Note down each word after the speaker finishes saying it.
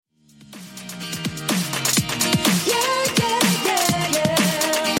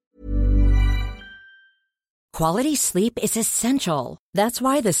quality sleep is essential. That's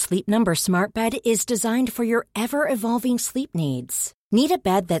why the Sleep Number Smart Bed is designed for your ever-evolving sleep needs. Need a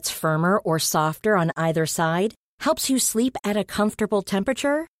bed that's firmer or softer on either side? Helps you sleep at a comfortable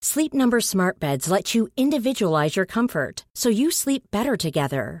temperature? Sleep Number Smart Beds let you individualize your comfort, so you sleep better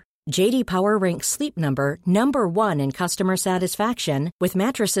together. J.D. Power ranks Sleep Number number 1 in customer satisfaction with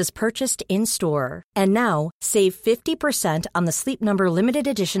mattresses purchased in-store. And now, save 50% on the Sleep Number Limited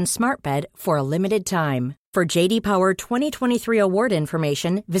Edition Smart Bed for a limited time. For J.D. Power 2023 award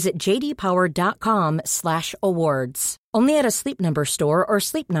information, visit jdpower.com/awards. Only at a Sleep Number store or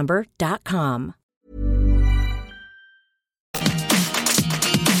sleepnumber.com.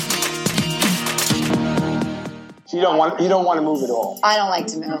 You don't want to move at all. I don't like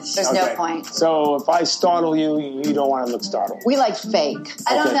to move. There's no point. So if I startle you, you don't want to look startled. We like fake.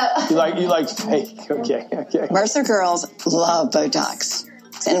 I don't know. You like fake. Okay. Mercer girls love Botox.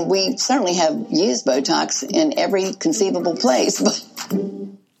 And we certainly have used Botox in every conceivable place.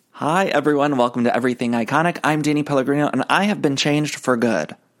 Hi, everyone. Welcome to Everything Iconic. I'm Danny Pellegrino, and I have been changed for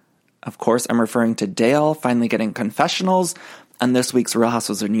good. Of course, I'm referring to Dale finally getting confessionals on this week's Real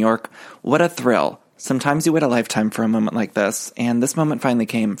Housewives of New York. What a thrill. Sometimes you wait a lifetime for a moment like this, and this moment finally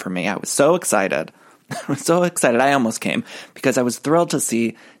came for me. I was so excited. I almost came, because I was thrilled to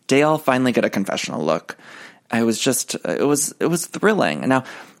see Dale finally get a confessional look. It was thrilling. Now,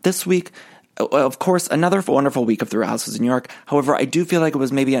 this week, of course, another wonderful week of The Real Housewives of New York. However, I do feel like it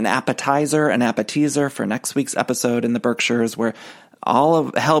was maybe an appetizer for next week's episode in the Berkshires, where all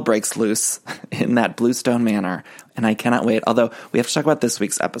of hell breaks loose in that Bluestone Manor, and I cannot wait. Although we have to talk about this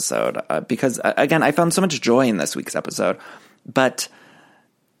week's episode because, again, I found so much joy in this week's episode. But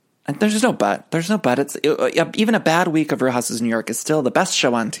there's no but. It's even a bad week of Real Housewives of New York is still the best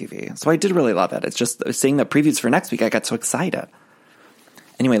show on TV. So I did really love it. It's just seeing the previews for next week, I got so excited.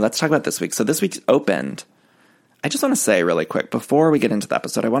 Anyway, let's talk about this week. So this week's opened. I just want to say really quick before we get into the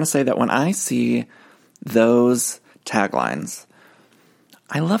episode, I want to say that when I see those taglines,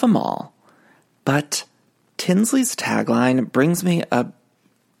 I love them all, but Tinsley's tagline brings me a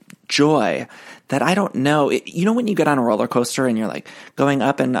joy that I don't know. You know when you get on a roller coaster and you're like going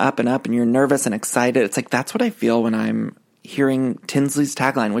up and up and up and you're nervous and excited? It's like that's what I feel when I'm hearing Tinsley's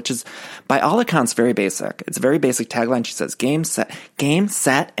tagline, which is by all accounts very basic. It's a very basic tagline. She says, game,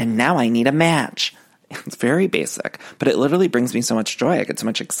 set, and now I need a match. It's very basic, but it literally brings me so much joy. I get so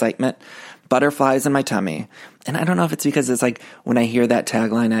much excitement, butterflies in my tummy. And I don't know if it's because it's like when I hear that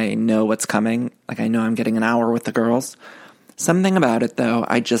tagline, I know what's coming. Like I know I'm getting an hour with the girls. Something about it though,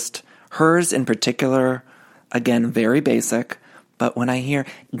 hers in particular, again, very basic. But when I hear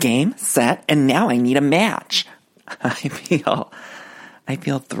game, set, and now I need a match, I feel a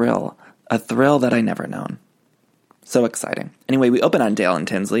thrill that I never known. So exciting. Anyway, we open on Dale and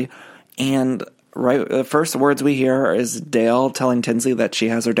Tinsley, and right, the first words we hear is Dale telling Tinsley that she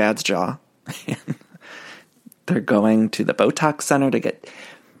has her dad's jaw. They're going to the Botox Center to get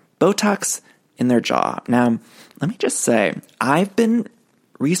Botox in their jaw. Now, let me just say, I've been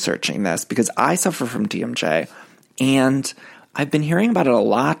researching this because I suffer from TMJ, and I've been hearing about it a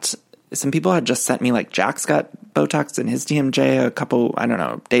lot. Some people had just sent me, like, Jack's got Botox in his TMJ a couple,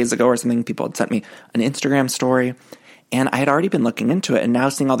 days ago or something. People had sent me an Instagram story. And I had already been looking into it, and now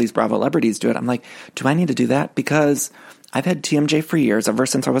seeing all these Bravo celebrities do it, I'm like, do I need to do that? Because I've had TMJ for years, ever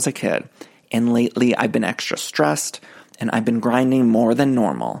since I was a kid. And lately, I've been extra stressed, and I've been grinding more than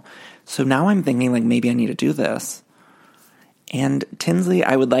normal. So now I'm thinking, like, maybe I need to do this. And Tinsley,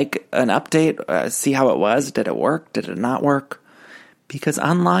 I would like an update, see how it was. Did it work? Did it not work? Because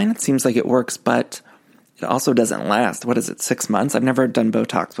online, it seems like it works, but it also doesn't last. What is it, 6 months? I've never done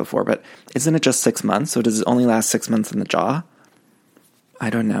Botox before, but isn't it just 6 months? So does it only last 6 months in the jaw? I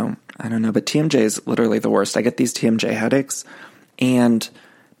don't know. But TMJ is literally the worst. I get these TMJ headaches and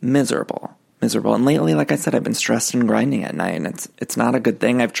miserable. And lately, like I said, I've been stressed and grinding at night, and it's not a good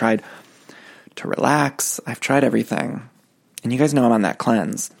thing. I've tried to relax. I've tried everything. And you guys know I'm on that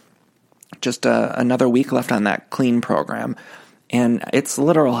cleanse. Just another week left on that clean program. And it's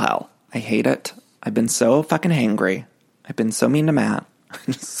literal hell. I hate it. I've been so fucking hangry. I've been so mean to Matt.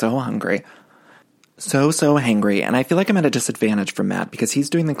 I'm just so hungry. So hangry. And I feel like I'm at a disadvantage from Matt because he's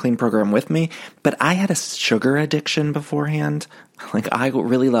doing the clean program with me. But I had a sugar addiction beforehand. Like, I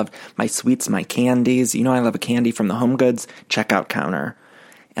really loved my sweets, my candies. You know, I love a candy from the Home Goods checkout counter.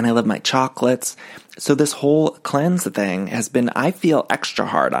 And I love my chocolates. So this whole cleanse thing has been, I feel, extra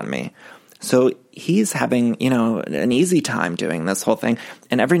hard on me. So he's having, an easy time doing this whole thing.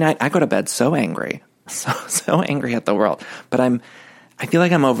 And every night I go to bed so angry, so angry at the world. But I feel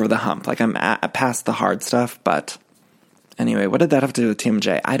like I'm over the hump. Like I'm past the hard stuff. But Anyway, what did that have to do with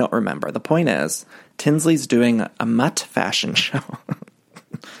TMJ? I don't remember. The point is, Tinsley's doing a mutt fashion show.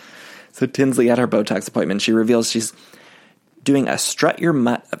 So Tinsley, at her Botox appointment, she reveals she's doing a Strut Your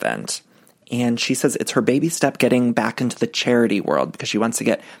Mutt event. And she says it's her baby step getting back into the charity world because she wants to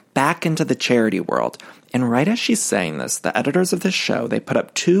get back into the charity world. And right as she's saying this, the editors of this show, they put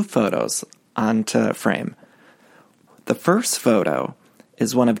up 2 photos onto frame. The first photo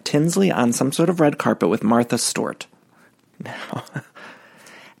is one of Tinsley on some sort of red carpet with Martha Stewart. Now,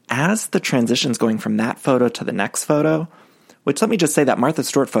 as the transition's going from that photo to the next photo, which let me just say that Martha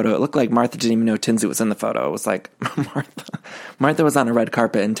Stewart photo, it looked like Martha didn't even know Tinsley was in the photo. It was like Martha was on a red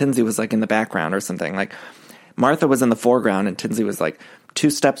carpet and Tinsley was like in the background or something. Like Martha was in the foreground and Tinsley was like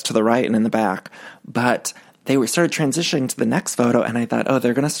 2 steps to the right and in the back. But they started transitioning to the next photo and I thought, oh,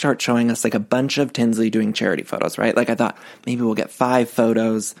 they're going to start showing us like a bunch of Tinsley doing charity photos, right? Like I thought maybe we'll get 5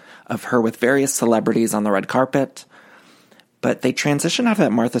 photos of her with various celebrities on the red carpet. But they transitioned out of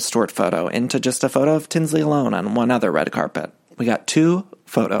that Martha Stewart photo into just a photo of Tinsley alone on one other red carpet. We got 2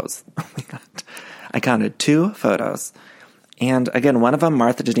 photos. I counted 2 photos. And again, one of them,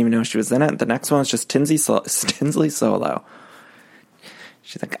 Martha didn't even know she was in it. The next one was just Tinsley solo.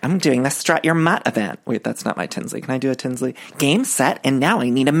 She's like, I'm doing the Strut Your Mutt event. Wait, that's not my Tinsley. Can I do a Tinsley? Game, set, and now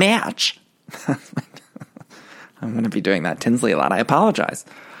I need a match. I'm going to be doing that Tinsley a lot. I apologize.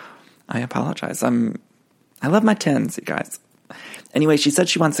 I love my tins, you guys. Anyway, she said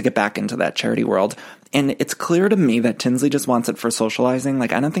she wants to get back into that charity world. And it's clear to me that Tinsley just wants it for socializing.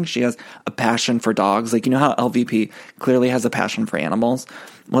 Like, I don't think she has a passion for dogs. Like, you know how LVP clearly has a passion for animals?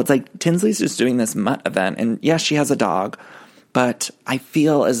 Well, it's like Tinsley's just doing this mutt event. And yes, she has a dog. But I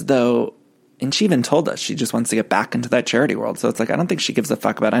feel as though, and she even told us she just wants to get back into that charity world. So it's like, I don't think she gives a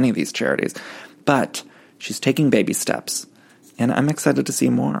fuck about any of these charities. But she's taking baby steps. And I'm excited to see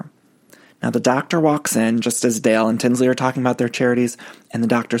more. Now, the doctor walks in just as Dale and Tinsley are talking about their charities, and the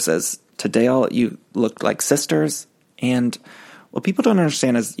doctor says to Dale, you look like sisters. And what people don't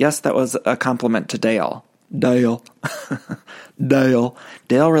understand is, yes, that was a compliment to Dale. Dale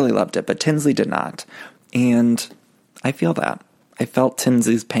really loved it, but Tinsley did not. And I feel that. I felt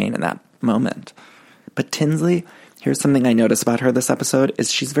Tinsley's pain in that moment. But Tinsley, here's something I noticed about her this episode,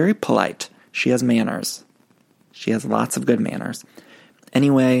 is she's very polite. She has manners. She has lots of good manners.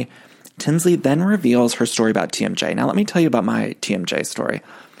 Anyway, Tinsley then reveals her story about TMJ. Now, let me tell you about my TMJ story.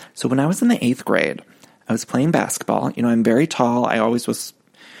 So when I was in the 8th grade, I was playing basketball. You know, I'm very tall. I always was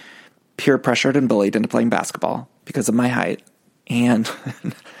peer pressured and bullied into playing basketball because of my height. And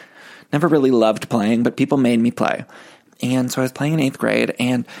never really loved playing, but people made me play. And so I was playing in 8th grade,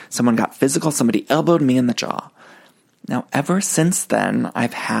 and someone got physical. Somebody elbowed me in the jaw. Now, ever since then,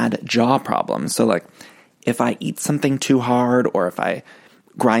 I've had jaw problems. So, like, if I eat something too hard, or if I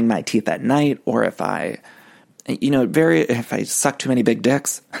grind my teeth at night, or if I suck too many big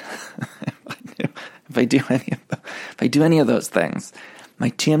dicks, if I do any of those things, my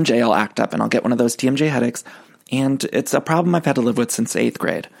TMJ will act up and I'll get one of those TMJ headaches. And it's a problem I've had to live with since 8th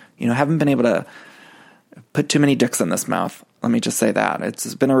grade. You know, I haven't been able to put too many dicks in this mouth. Let me just say that.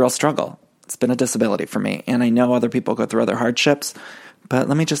 It's been a real struggle. It's been a disability for me. And I know other people go through other hardships, but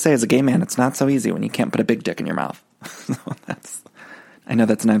let me just say, as a gay man, it's not so easy when you can't put a big dick in your mouth. I know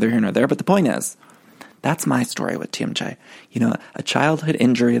that's neither here nor there, but the point is, that's my story with TMJ. You know, a childhood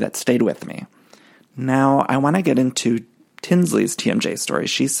injury that stayed with me. Now, I want to get into Tinsley's TMJ story.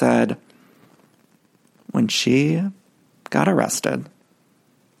 She said when she got arrested,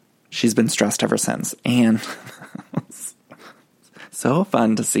 she's been stressed ever since. And it's so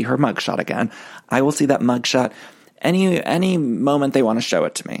fun to see her mugshot again. I will see that mugshot any moment they want to show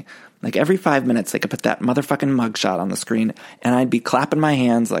it to me. Like every 5 minutes, they could put that motherfucking mugshot on the screen, and I'd be clapping my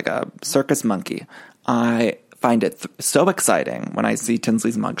hands like a circus monkey. I find it so exciting when I see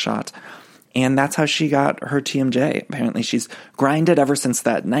Tinsley's mugshot, and that's how she got her TMJ. Apparently, she's grinded ever since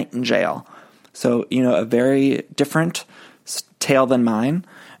that night in jail. So, you know, a very different tale than mine.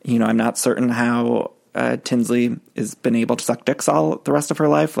 You know, I'm not certain how Tinsley has been able to suck dicks all the rest of her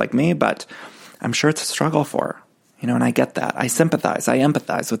life like me, but I'm sure it's a struggle for her. You know, and I get that. I sympathize. I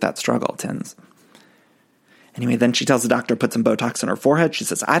empathize with that struggle, Tins. Anyway, then she tells the doctor to put some Botox in her forehead. She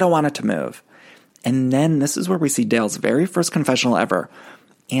says, I don't want it to move. And then this is where we see Dale's very first confessional ever.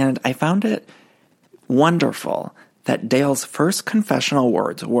 And I found it wonderful that Dale's first confessional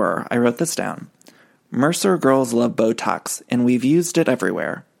words were, I wrote this down, Mercer girls love Botox, and we've used it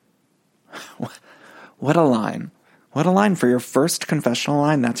everywhere. What a line. What a line for your first confessional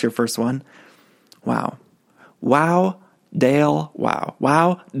line. That's your first one. Wow. Wow, Dale, wow.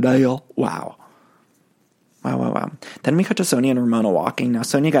 Wow, Dale, wow. Wow. Then we cut to Sonia and Ramona walking. Now,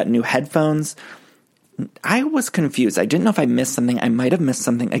 Sonia got new headphones, I was confused. I didn't know if I missed something. I might have missed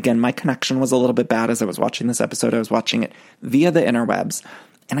something. Again, my connection was a little bit bad as I was watching this episode. I was watching it via the interwebs,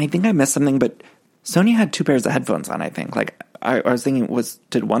 and I think I missed something, but Sonia had 2 pairs of headphones on, I think. Like, I was thinking,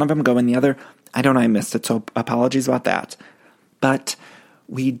 did one of them go in the other? I don't know, I missed it, so apologies about that. But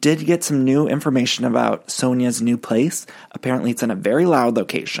we did get some new information about Sonia's new place. Apparently, it's in a very loud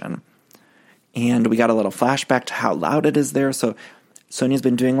location, and we got a little flashback to how loud it is there. So Sonia's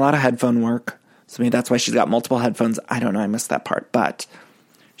been doing a lot of headphone work, so maybe that's why she's got multiple headphones. I don't know, I missed that part. But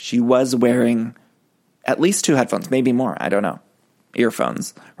she was wearing at least 2 headphones, maybe more, I don't know.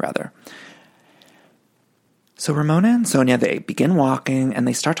 Earphones, rather. So Ramona and Sonia, they begin walking, and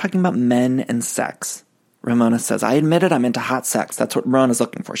they start talking about men and sex. Ramona says, I admit it, I'm into hot sex. That's what Ramona's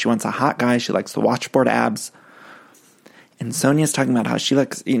looking for. She wants a hot guy. She likes the washboard abs. And Sonia's talking about how she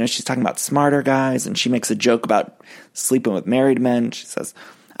likes, she's talking about smarter guys, and she makes a joke about sleeping with married men. She says,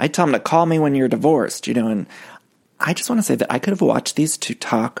 I tell them to call me when you're divorced, and I just want to say that I could have watched these 2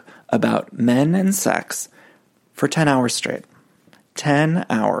 talk about men and sex for 10 hours straight. 10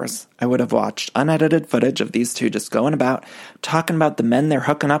 hours. I would have watched unedited footage of these 2 just going about, talking about the men they're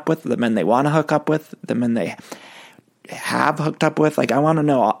hooking up with, the men they want to hook up with, the men they have hooked up with. Like, I want to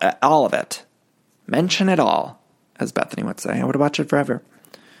know all of it. Mention it all, as Bethany would say. I would watch it forever.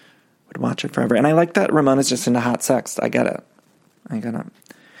 And I like that Ramona's just into hot sex. I get it.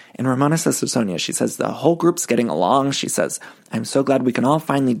 And Ramona says to Sonia, she says, the whole group's getting along. She says, I'm so glad we can all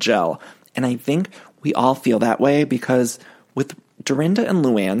finally gel. And I think we all feel that way because with Dorinda and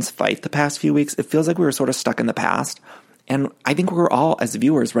Luann's fight the past few weeks, it feels like we were sort of stuck in the past. And I think we're all, as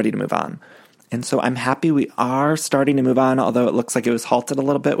viewers, ready to move on. And so I'm happy we are starting to move on, although it looks like it was halted a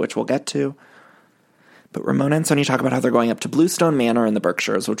little bit, which we'll get to. But Ramona and Sonia talk about how they're going up to Bluestone Manor in the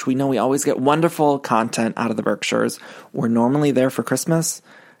Berkshires, which we know we always get wonderful content out of the Berkshires. We're normally there for Christmas.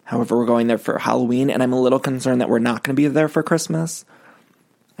 However, we're going there for Halloween, and I'm a little concerned that we're not going to be there for Christmas.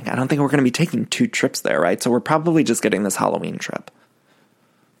 I don't think we're going to be taking 2 trips there, right? So we're probably just getting this Halloween trip.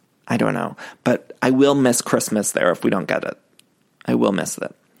 I don't know. But I will miss Christmas there if we don't get it. I will miss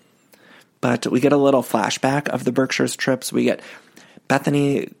it. But we get a little flashback of the Berkshires trips. We get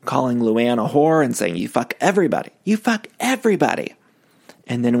Bethany calling Luann a whore and saying, you fuck everybody. You fuck everybody.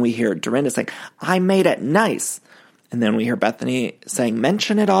 And then we hear Dorinda saying, I made it nice. And then we hear Bethany saying,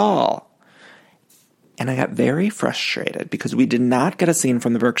 mention it all. And I got very frustrated because we did not get a scene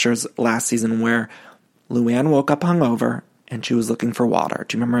from the Berkshires last season where Luann woke up hungover and she was looking for water.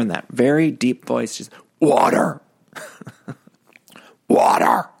 Do you remember in that very deep voice? She's, water!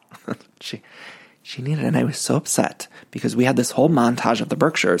 Water! She needed it, and I was so upset because we had this whole montage of the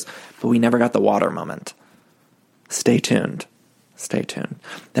Berkshires, but we never got the water moment. Stay tuned.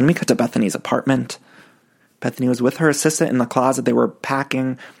 Then we cut to Bethany's apartment. Bethany was with her assistant in the closet. They were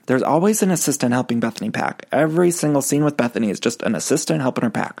packing. There's always an assistant helping Bethany pack. Every single scene with Bethany is just an assistant helping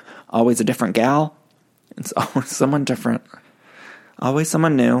her pack. Always a different gal. It's always someone different. Always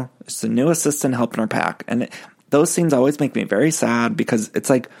someone new. It's a new assistant helping her pack. And those scenes always make me very sad because it's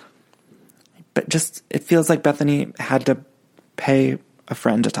like, but just, it feels like Bethany had to pay a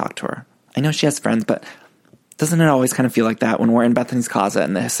friend to talk to her. I know she has friends, but doesn't it always kind of feel like that when we're in Bethany's closet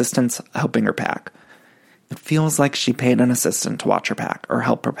and the assistant's helping her pack? It feels like she paid an assistant to watch her pack or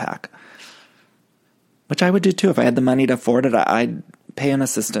help her pack. Which I would do too. If I had the money to afford it, I'd pay an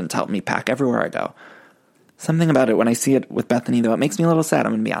assistant to help me pack everywhere I go. Something about it, when I see it with Bethany, though, it makes me a little sad,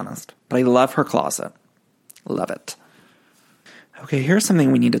 I'm going to be honest. But I love her closet. Love it. Okay, here's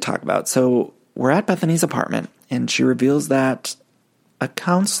something we need to talk about. So we're at Bethany's apartment, and she reveals that a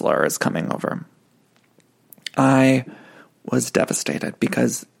counselor is coming over. I was devastated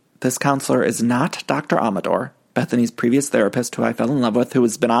because this counselor is not Dr. Amador, Bethany's previous therapist who I fell in love with, who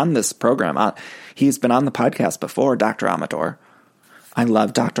has been on this program. He's been on the podcast before, Dr. Amador. I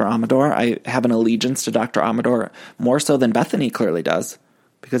love Dr. Amador. I have an allegiance to Dr. Amador more so than Bethany clearly does,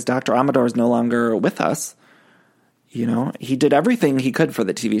 because Dr. Amador is no longer with us. You know, he did everything he could for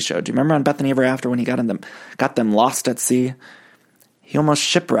the TV show. Do you remember on Bethany Ever After when he got them lost at sea? He almost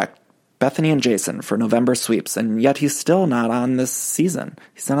shipwrecked Bethany and Jason for November sweeps, and yet he's still not on this season.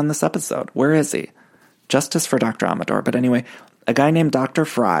 He's not on this episode. Where is he? Justice for Dr. Amador. But anyway, a guy named Dr.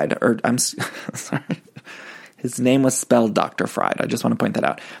 Fried, sorry, his name was spelled Dr. Fried. I just want to point that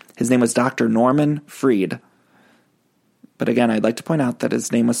out. His name was Dr. Norman Fried. But again, I'd like to point out that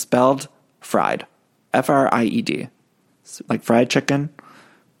his name was spelled Fried. F-R-I-E-D. Like fried chicken.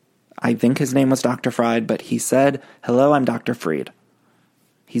 I think his name was Dr. Fried, but he said, hello, I'm Dr. Fried.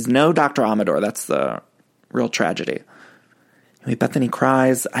 He's no Dr. Amador. That's the real tragedy. Anyway, Bethany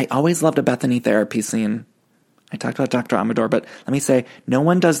cries. I always loved a Bethany therapy scene. I talked about Dr. Amador, but let me say, no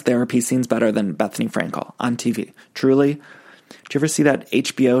one does therapy scenes better than Bethany Frankel on TV. Truly. Do you ever see that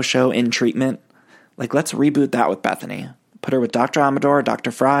HBO show, In Treatment? Like, let's reboot that with Bethany. Put her with Dr. Amador,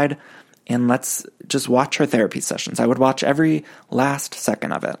 Dr. Fried, and let's just watch her therapy sessions. I would watch every last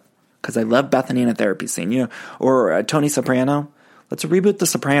second of it because I love Bethany in a therapy scene. Or Tony Soprano. Let's reboot The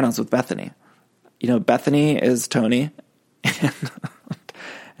Sopranos with Bethany. Bethany is Tony,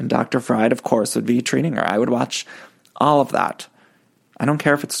 and Dr. Fried, of course, would be treating her. I would watch all of that. I don't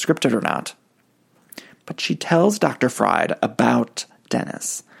care if it's scripted or not. But she tells Dr. Fried about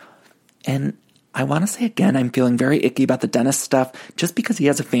Dennis. And I want to say again, I'm feeling very icky about the Dennis stuff just because he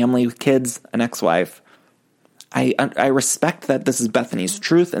has a family with kids, an ex-wife. I respect that this is Bethany's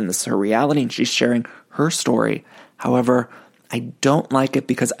truth and this is her reality and she's sharing her story. However, I don't like it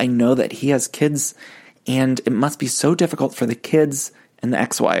because I know that he has kids and it must be so difficult for the kids and the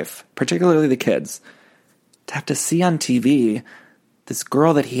ex-wife, particularly the kids, to have to see on TV this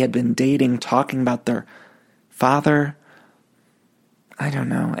girl that he had been dating talking about their father. I don't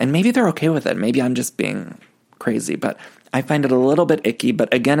know. And maybe they're okay with it. Maybe I'm just being crazy, but I find it a little bit icky.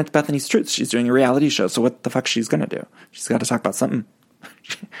 But again, it's Bethany's truth. She's doing a reality show, so what the fuck she's going to do? She's got to talk about something.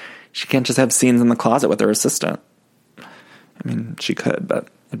 She can't just have scenes in the closet with her assistant. I mean, she could, but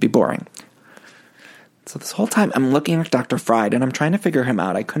it'd be boring. So this whole time, I'm looking at Dr. Fried, and I'm trying to figure him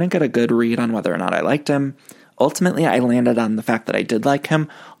out. I couldn't get a good read on whether or not I liked him. Ultimately, I landed on the fact that I did like him,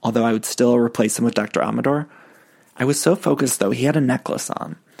 although I would still replace him with Dr. Amador. I was so focused, though. He had a necklace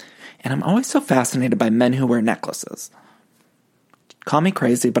on. And I'm always so fascinated by men who wear necklaces. Call me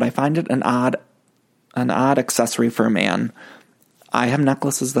crazy, but I find it an odd accessory for a man. I have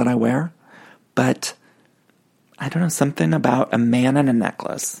necklaces that I wear, but I don't know, something about a man and a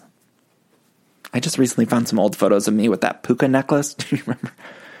necklace. I just recently found some old photos of me with that puka necklace. Do you remember?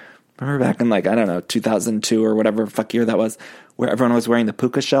 Remember back in 2002 or whatever fuck year that was, where everyone was wearing the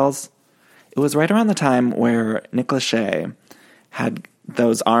puka shells? It was right around the time where Nick Lachey had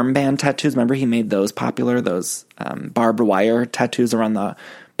those armband tattoos. Remember he made those popular, those barbed wire tattoos around the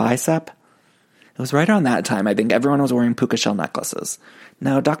bicep? It was right around that time, I think, everyone was wearing puka shell necklaces.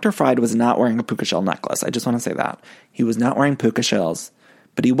 Now, Dr. Fried was not wearing a puka shell necklace. I just want to say that. He was not wearing puka shells,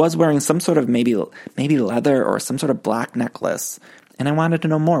 but he was wearing some sort of maybe leather or some sort of black necklace. And I wanted to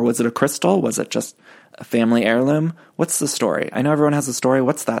know more. Was it a crystal? Was it just a family heirloom? What's the story? I know everyone has a story.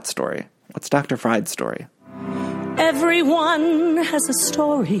 What's that story? What's Dr. Fried's story? Everyone has a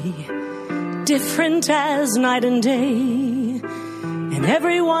story, different as night and day. And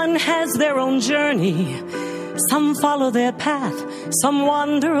everyone has their own journey. Some follow their path, some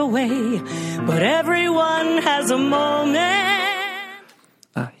wander away. But everyone has a moment.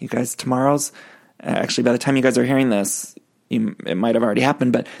 You guys, tomorrow's... Actually, by the time you guys are hearing this, it might have already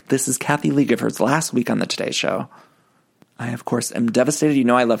happened, but this is Kathy Lee Gifford's last week on the Today Show. I, of course, am devastated. You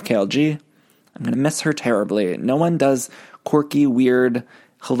know I love KLG. I'm going to miss her terribly. No one does quirky, weird,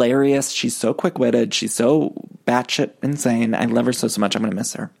 hilarious. She's so quick-witted. She's so batshit insane. I love her so much. I'm going to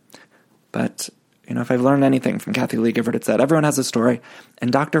miss her. But, if I've learned anything from Kathy Lee Gifford, it's that everyone has a story,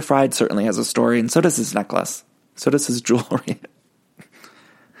 and Dr. Fried certainly has a story, and so does his necklace. So does his jewelry.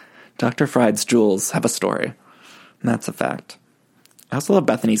 Dr. Fried's jewels have a story, and that's a fact. I also love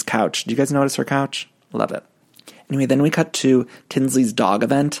Bethany's couch. Do you guys notice her couch? Love it. Anyway, then we cut to Tinsley's dog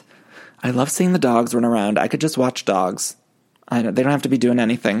event. I love seeing the dogs run around. I could just watch dogs. They don't have to be doing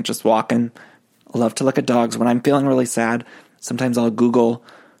anything, just walking. I love to look at dogs. When I'm feeling really sad, sometimes I'll Google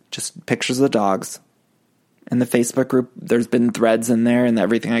just pictures of the dogs. In the Facebook group, there's been threads in there, in the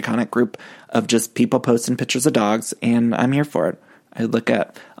Everything Iconic group, of just people posting pictures of dogs, and I'm here for it. I look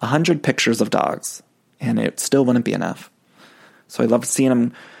at 100 pictures of dogs, and it still wouldn't be enough. So I love seeing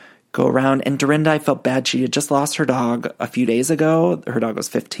them go around. And Dorinda, I felt bad. She had just lost her dog a few days ago. Her dog was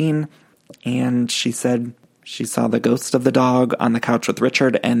 15, and she said she saw the ghost of the dog on the couch with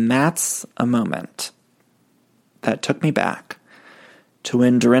Richard, and that's a moment that took me back to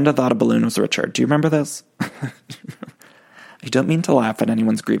when Dorinda thought a balloon was Richard. Do you remember this? I don't mean to laugh at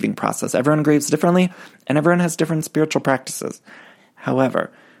anyone's grieving process. Everyone grieves differently, and everyone has different spiritual practices.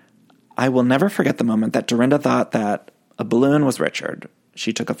 However, I will never forget the moment that Dorinda thought that a balloon was Richard.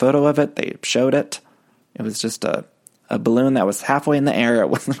 She took a photo of it. They showed it. It was just a balloon that was halfway in the air. It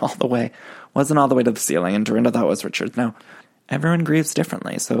wasn't all the way to the ceiling, and Dorinda thought it was Richard. Now, everyone grieves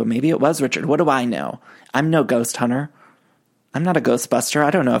differently, so maybe it was Richard. What do I know? I'm no ghost hunter. I'm not a ghostbuster. I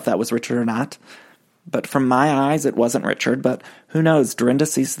don't know if that was Richard or not. But from my eyes, it wasn't Richard. But who knows? Dorinda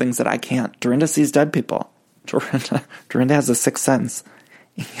sees things that I can't. Dorinda sees dead people. Dorinda has a sixth sense.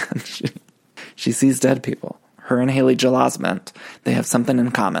 And she sees dead people. Her and Haley Joel Osment, they have something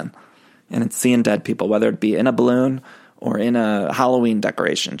in common. And it's seeing dead people, whether it be in a balloon or in a Halloween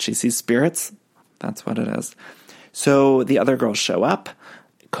decoration. She sees spirits. That's what it is. So the other girls show up.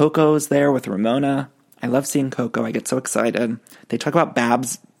 Coco's there with Ramona. I love seeing Coco. I get so excited. They talk about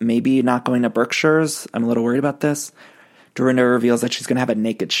Babs maybe not going to Berkshire's. I'm a little worried about this. Dorinda reveals that she's going to have a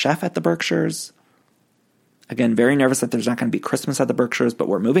naked chef at the Berkshires. Again, very nervous that there's not going to be Christmas at the Berkshires, but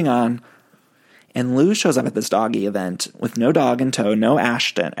we're moving on. And Lou shows up at this doggy event with no dog in tow, no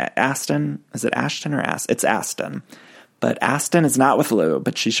Ashton. Aston? Is it Ashton or Aston? It's Aston. But Aston is not with Lou,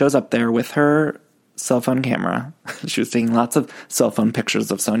 but she shows up there with her cell phone camera. She was taking lots of cell phone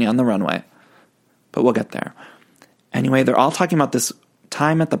pictures of Sonia on the runway. But we'll get there. Anyway, they're all talking about this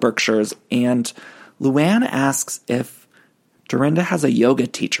time at the Berkshires, and Luann asks if Dorinda has a yoga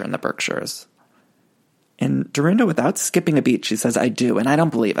teacher in the Berkshires. And Dorinda, without skipping a beat, she says, I do, and I don't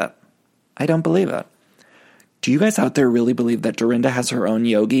believe it. I don't believe it. Do you guys out there really believe that Dorinda has her own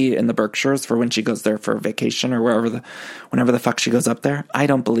yogi in the Berkshires for when she goes there for vacation or whenever the fuck she goes up there? I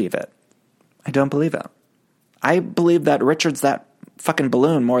don't believe it. I don't believe it. I believe that Richard's that fucking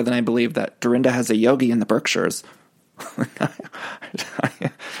balloon more than I believe that Dorinda has a yogi in the Berkshires.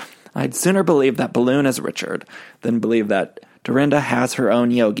 I'd sooner believe that balloon is Richard than believe that Dorinda has her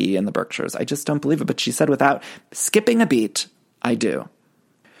own yogi in the Berkshires. I just don't believe it. But she said without skipping a beat, I do.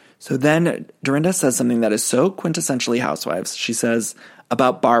 So then Dorinda says something that is so quintessentially Housewives. She says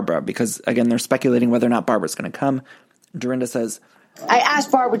about Barbara, because, again, they're speculating whether or not Barbara's going to come. Dorinda says, I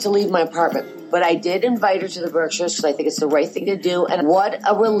asked Barbara to leave my apartment, but I did invite her to the Berkshires because I think it's the right thing to do. And what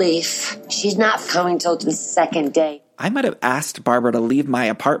a relief. She's not coming till the second day. I might have asked Barbara to leave my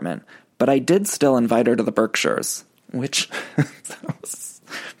apartment, but I did still invite her to the Berkshires, which was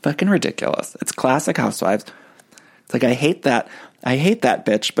fucking ridiculous. It's classic Housewives. It's like, I hate that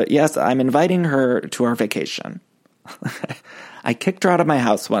bitch, but yes, I'm inviting her to our vacation. I kicked her out of my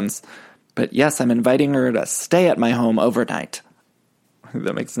house once, but yes, I'm inviting her to stay at my home overnight.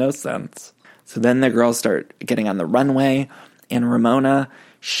 That makes no sense. So then the girls start getting on the runway, and Ramona,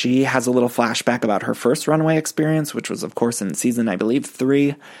 she has a little flashback about her first runway experience, which was, of course, in season, I believe,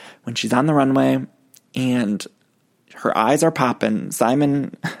 3, when she's on the runway, and her eyes are popping.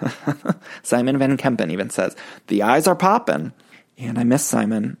 Simon Van Kempen even says, the eyes are popping. And I miss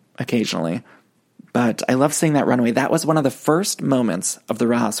Simon occasionally. But I love seeing that runway. That was one of the first moments of the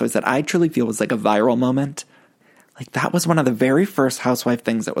Real Housewives that I truly feel was like a viral moment. Like, that was one of the very first housewife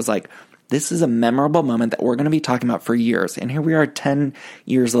things that was like, this is a memorable moment that we're going to be talking about for years. And here we are 10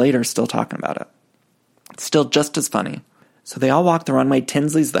 years later still talking about it. It's still just as funny. So they all walk the runway.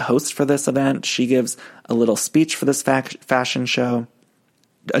 Tinsley's the host for this event. She gives a little speech for this fashion show.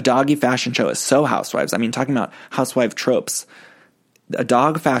 A doggy fashion show is so Housewives. I mean, talking about housewife tropes. A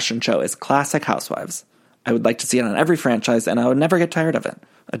dog fashion show is classic Housewives. I would like to see it on every franchise, and I would never get tired of it.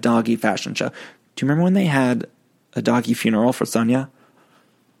 A doggy fashion show. Do you remember when they had a doggy funeral for Sonia?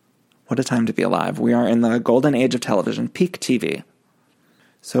 What a time to be alive. We are in the golden age of television, peak TV.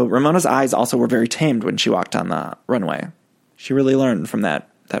 So Ramona's eyes also were very tamed when she walked on the runway. She really learned from that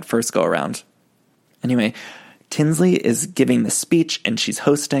first go-around. Anyway, Tinsley is giving the speech, and she's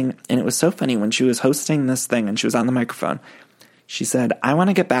hosting, and it was so funny when she was hosting this thing and she was on the microphone. She said, I want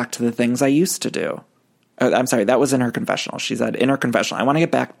to get back to the things I used to do. I'm sorry, that was in her confessional. She said, in her confessional, I want to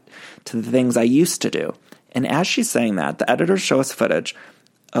get back to the things I used to do. And as she's saying that, the editors show us footage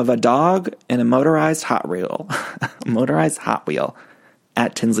of a dog in a motorized Hot Wheel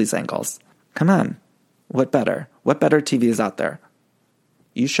at Tinsley's ankles. Come on. What better? What better TV is out there?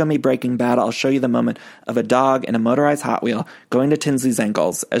 You show me Breaking Bad, I'll show you the moment of a dog in a motorized Hot Wheel going to Tinsley's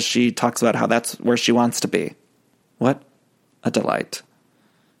ankles as she talks about how that's where she wants to be. What a delight.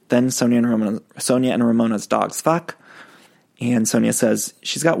 Then Sonia and Ramona's dogs fuck, and Sonia says,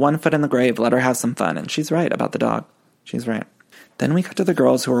 she's got one foot in the grave, let her have some fun. And she's right about the dog. She's right. Then we cut to the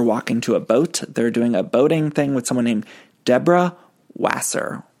girls who are walking to a boat. They're doing a boating thing with someone named Deborah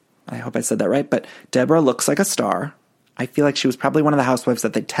Wasser. I hope I said that right, but Deborah looks like a star. I feel like she was probably one of the housewives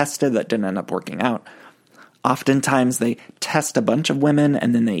that they tested that didn't end up working out. Oftentimes they test a bunch of women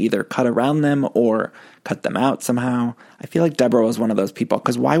and then they either cut around them or cut them out somehow. I feel like Deborah was one of those people,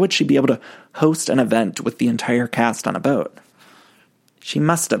 because why would she be able to host an event with the entire cast on a boat? She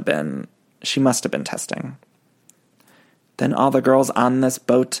must have been testing. Then all the girls on this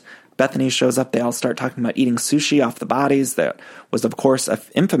boat, Bethany shows up, they all start talking about eating sushi off the bodies. That was, of course, an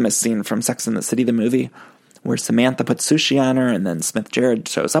infamous scene from Sex and the City, the movie, where Samantha puts sushi on her and then Smith Jerrod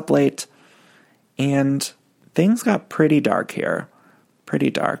shows up late. And things got pretty dark here.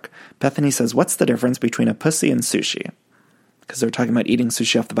 Pretty dark. Bethany says, what's the difference between a pussy and sushi? Because they're talking about eating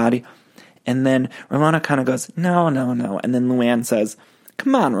sushi off the body. And then Ramona kind of goes, no. And then Luann says,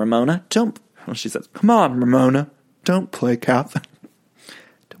 come on, Ramona, she says, come on, Ramona, don't play Catholic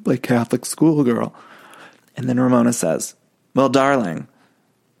schoolgirl. And then Ramona says, well, darling,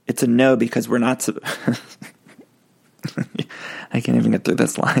 it's a no because we're not I can't even get through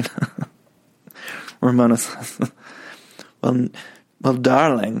this line. Ramona says, well,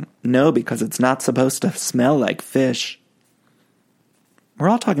 darling, no, because it's not supposed to smell like fish. We're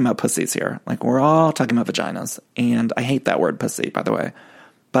all talking about pussies here. Like, we're all talking about vaginas. And I hate that word pussy, by the way.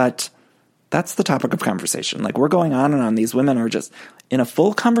 But that's the topic of conversation. Like, we're going on and on. These women are just in a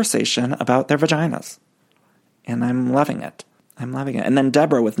full conversation about their vaginas. And I'm loving it. I'm loving it. And then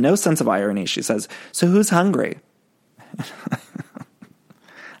Deborah, with no sense of irony, she says, so who's hungry?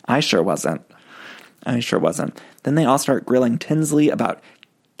 I sure wasn't. Then they all start grilling Tinsley about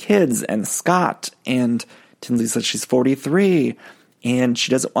kids and Scott. And Tinsley says she's 43 and she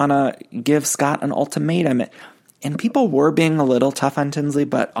doesn't want to give Scott an ultimatum. And people were being a little tough on Tinsley,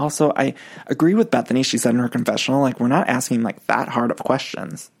 but also I agree with Bethany. She said in her confessional, like, we're not asking like that hard of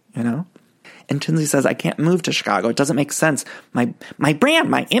questions, you know? And Tinsley says, I can't move to Chicago. It doesn't make sense. My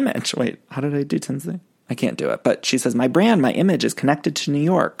brand, my image. Wait, how did I do, Tinsley? I can't do it. But she says, my brand, my image is connected to New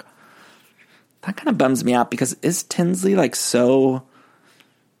York. That kind of bums me out because is Tinsley like so...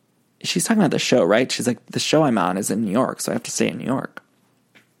 She's talking about the show, right? She's like, the show I'm on is in New York, so I have to stay in New York.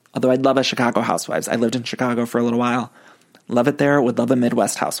 Although I'd love a Chicago Housewives. I lived in Chicago for a little while. Love it there. Would love a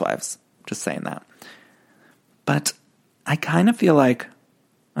Midwest Housewives. Just saying that. But I kind of feel like,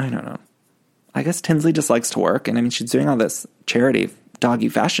 I don't know. I guess Tinsley just likes to work. And I mean, she's doing all this charity doggy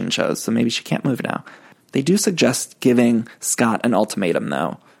fashion shows, so maybe she can't move now. They do suggest giving Scott an ultimatum,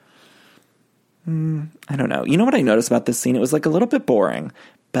 though. I don't know. You know what I noticed about this scene? It was like a little bit boring.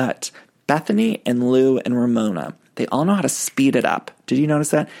 But Bethany and Lou and Ramona, they all know how to speed it up. Did you notice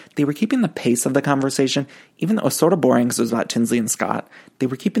that? They were keeping the pace of the conversation, even though it was sort of boring because it was about Tinsley and Scott. They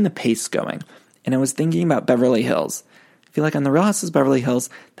were keeping the pace going. And I was thinking about Beverly Hills. I feel like on The Real Housewives of Beverly Hills,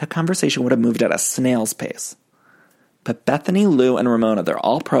 that conversation would have moved at a snail's pace. But Bethany, Lou, and Ramona, they're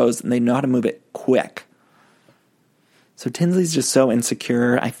all pros, and they know how to move it quick. So Tinsley's just so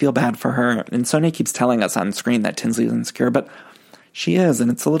insecure. I feel bad for her. And Sonia keeps telling us on screen that Tinsley's insecure, but she is, and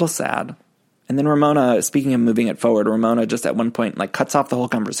it's a little sad. And then Ramona, speaking of moving it forward, Ramona just at one point like cuts off the whole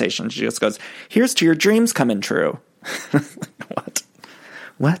conversation. She just goes, here's to your dreams coming true.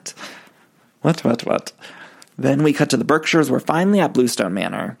 What? Then we cut to the Berkshires. We're finally at Bluestone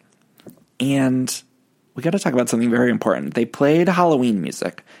Manor. And we got to talk about something very important. They played Halloween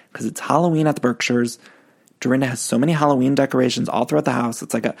music because it's Halloween at the Berkshires. Dorinda has so many Halloween decorations all throughout the house.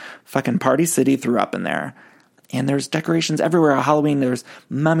 It's like a fucking party city threw up in there. And there's decorations everywhere. Halloween, there's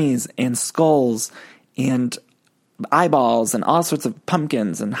mummies and skulls and eyeballs and all sorts of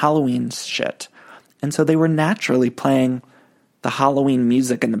pumpkins and Halloween shit. And so they were naturally playing the Halloween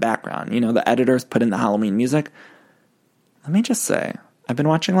music in the background. You know, the editors put in the Halloween music. Let me just say, I've been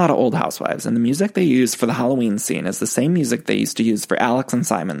watching a lot of Old Housewives, and the music they use for the Halloween scene is the same music they used to use for Alex and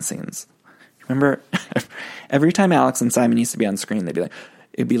Simon scenes. Remember, every time Alex and Simon used to be on screen,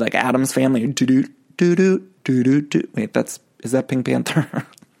 it'd be like Addams Family. Wait, is that Pink Panther?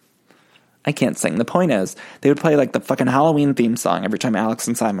 I can't sing. The point is, they would play like the fucking Halloween theme song every time Alex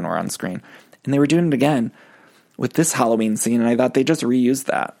and Simon were on screen. And they were doing it again with this Halloween scene, and I thought they just reused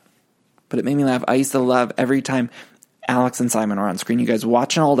that. But it made me laugh. I used to love every time Alex and Simon were on screen. You guys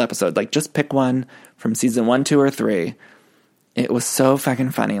watch an old episode, like just pick one from season 1, 2, or 3. It was so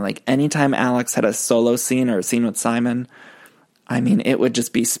fucking funny. Like anytime Alex had a solo scene or a scene with Simon, I mean, it would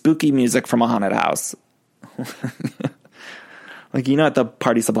just be spooky music from a haunted house. Like, you know, at the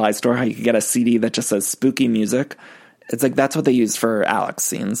party supply store, how you could get a CD that just says spooky music? It's like, that's what they used for Alex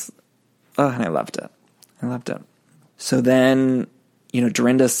scenes. Oh, and I loved it. So then, you know,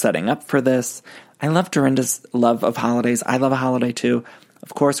 Dorinda's setting up for this. I love Dorinda's love of holidays. I love a holiday too.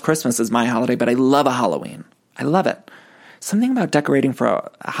 Of course, Christmas is my holiday, but I love a Halloween. I love it. Something about decorating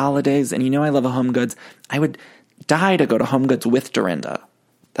for holidays, and you know I love a Home Goods. I would die to go to Home Goods with Dorinda.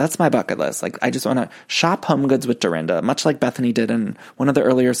 That's my bucket list. Like, I just want to shop Home Goods with Dorinda, much like Bethany did in one of the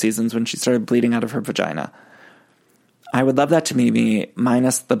earlier seasons when she started bleeding out of her vagina. I would love that to be me,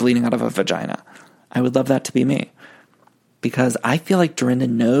 minus the bleeding out of a vagina. I would love that to be me. Because I feel like Dorinda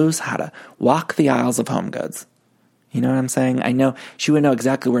knows how to walk the aisles of Home Goods. You know what I'm saying? I know she would know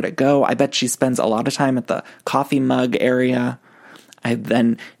exactly where to go. I bet she spends a lot of time at the coffee mug area. I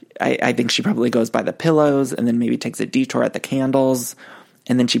think she probably goes by the pillows and then maybe takes a detour at the candles.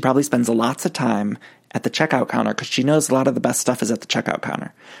 And then she probably spends lots of time at the checkout counter because she knows a lot of the best stuff is at the checkout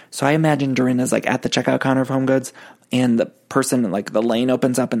counter. So I imagine Dorinda's like at the checkout counter of Home Goods, and the person, like the lane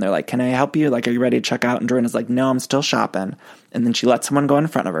opens up and they're like, can I help you? Like, are you ready to check out? And Dorinda's like, no, I'm still shopping. And then she lets someone go in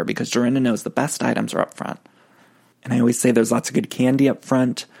front of her because Dorinda knows the best items are up front. And I always say there's lots of good candy up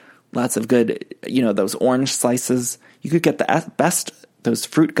front, lots of good, those orange slices. You could get the best, those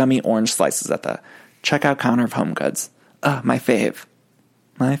fruit gummy orange slices at the checkout counter of Home Goods. My fave.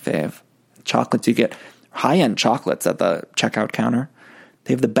 My fave. Chocolates, you get high-end chocolates at the checkout counter.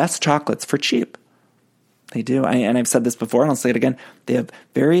 They have the best chocolates for cheap. They do. And I've said this before, and I'll say it again. They have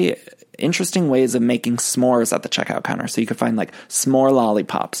very interesting ways of making s'mores at the checkout counter. So you could find like s'more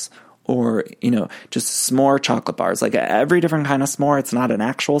lollipops or, just s'more chocolate bars. Like every different kind of s'more. It's not an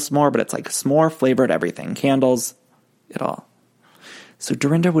actual s'more, but it's like s'more flavored everything. Candles, it all. So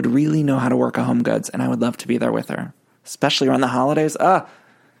Dorinda would really know how to work a Home Goods, and I would love to be there with her, especially around the holidays.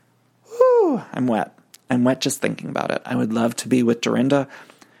 I'm wet. I'm wet just thinking about it. I would love to be with Dorinda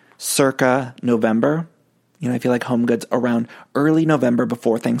circa November. I feel like Home Goods around early November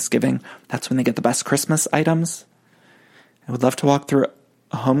before Thanksgiving. That's when they get the best Christmas items. I would love to walk through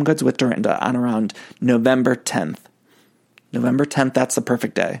a Home Goods with Dorinda on around November 10th. November 10th, that's the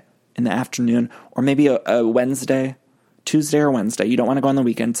perfect day. In the afternoon, or maybe a Wednesday, Tuesday or Wednesday. You don't want to go on the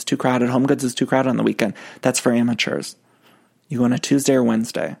weekend. It's too crowded. Home Goods is too crowded on the weekend. That's for amateurs. You go on a Tuesday or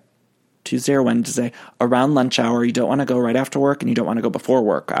Wednesday. Tuesday or Wednesday, around lunch hour. You don't want to go right after work, and you don't want to go before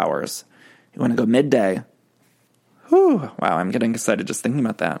work hours. You want to go midday. Whew, wow, I'm getting excited just thinking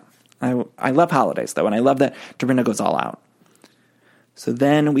about that. I love holidays, though, and I love that Dorinda goes all out. So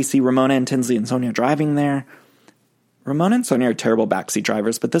then we see Ramona and Tinsley and Sonia driving there. Ramona and Sonia are terrible backseat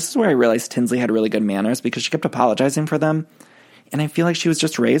drivers, but this is where I realized Tinsley had really good manners because she kept apologizing for them, and I feel like she was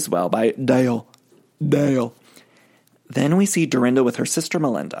just raised well by Dale. Then we see Dorinda with her sister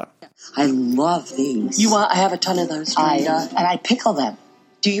Melinda. I love these. I have a ton of those, Dorinda. And I pickle them.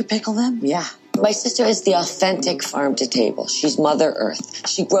 Do you pickle them? Yeah. My sister is the authentic farm to table. She's Mother Earth.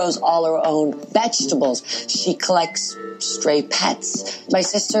 She grows all her own vegetables. She collects stray pets. My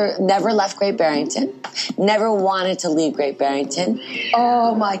sister never left Great Barrington, never wanted to leave Great Barrington.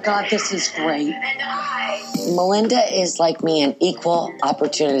 Oh my God, this is great. Melinda is like me, an equal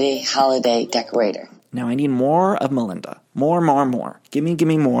opportunity holiday decorator. Now I need more of Melinda. More. Give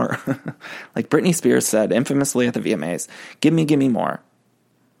me more. Like Britney Spears said infamously at the VMAs, give me more.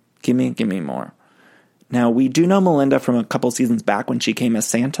 Give me more. Now, we do know Melinda from a couple seasons back when she came as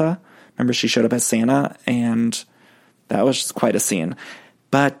Santa. Remember, she showed up as Santa, and that was just quite a scene.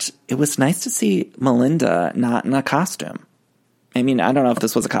 But it was nice to see Melinda not in a costume. I mean, I don't know if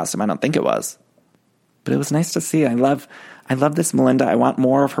this was a costume. I don't think it was. But it was nice to see. I love this Melinda. I want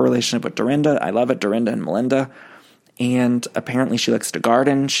more of her relationship with Dorinda. I love it, Dorinda and Melinda. And apparently she likes to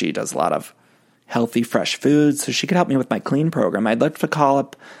garden. She does a lot of healthy, fresh foods, so she could help me with my clean program. I'd like to call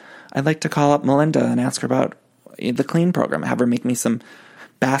up Melinda and ask her about the clean program. Have her make me some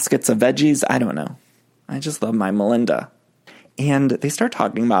baskets of veggies. I don't know. I just love my Melinda. And they start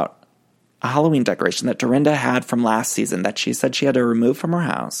talking about a Halloween decoration that Dorinda had from last season that she said she had to remove from her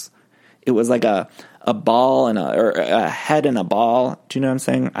house. It was like a ball and a head and a ball. Do you know what I'm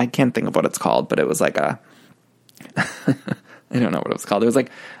saying? I can't think of what it's called, but it was like a I don't know what it was called. It was like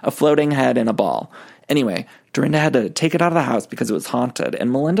a floating head and a ball. Anyway, Dorinda had to take it out of the house because it was haunted,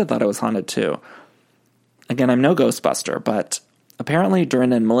 and Melinda thought it was haunted too. Again, I'm no Ghostbuster, but apparently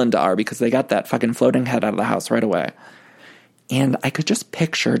Dorinda and Melinda are because they got that fucking floating head out of the house right away. And I could just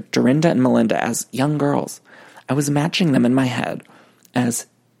picture Dorinda and Melinda as young girls. I was matching them in my head as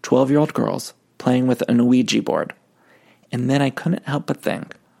 12-year-old girls playing with an Ouija board. And then I couldn't help but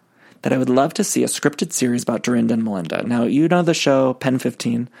think that I would love to see a scripted series about Dorinda and Melinda. Now, you know the show Pen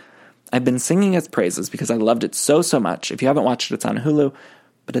 15. I've been singing its praises because I loved it so much. If you haven't watched it, it's on Hulu.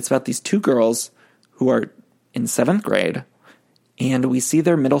 But it's about these two girls who are in 7th grade, and we see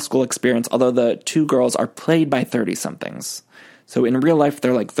their middle school experience, although the two girls are played by 30-somethings. So in real life,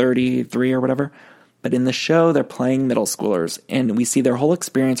 they're like 33 or whatever. But in the show, they're playing middle schoolers, and we see their whole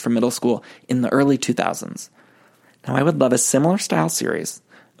experience from middle school in the early 2000s. Now, I would love a similar style series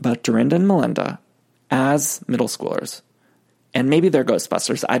about Dorinda and Melinda as middle schoolers. And maybe they're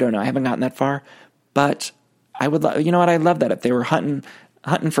Ghostbusters. I don't know. I haven't gotten that far. But I would love, you know what? I'd love that if they were hunting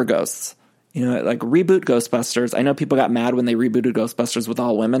for ghosts. You know, like reboot Ghostbusters. I know people got mad when they rebooted Ghostbusters with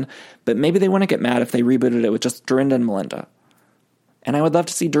all women, but maybe they wouldn't get mad if they rebooted it with just Dorinda and Melinda. And I would love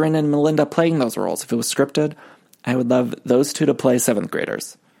to see Dorinda and Melinda playing those roles. If it was scripted, I would love those two to play 7th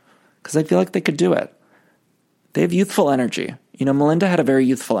graders. Because I feel like they could do it. They have youthful energy. You know, Melinda had a very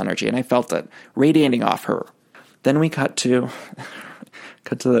youthful energy, and I felt it radiating off her. Then we cut to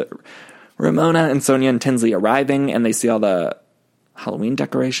Ramona and Sonia and Tinsley arriving, and they see all the Halloween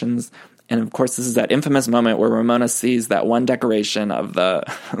decorations. And, of course, this is that infamous moment where Ramona sees that one decoration of the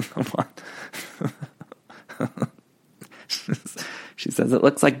She says it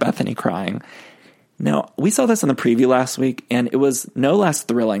looks like Bethany crying. Now, we saw this in the preview last week, and it was no less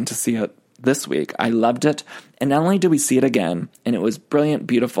thrilling to see it this week. I loved it, and not only did we see it again, and it was brilliant,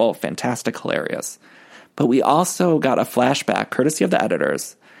 beautiful, fantastic, hilarious, but we also got a flashback, courtesy of the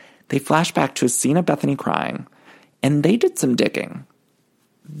editors. They flashed back to a scene of Bethany crying, and they did some digging.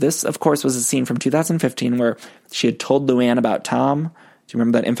 This, of course, was a scene from 2015 where she had told Luann about Tom. Do you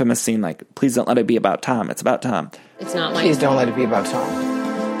remember that infamous scene, like, please don't let it be about Tom, it's about Tom. It's not my Please don't let it be about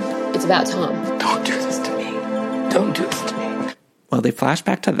Tom. It's about Tom. Don't do this to me. Don't do this to me. Well, they flashed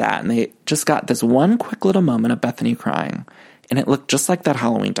back to that, and they just got this one quick little moment of Bethany crying, and it looked just like that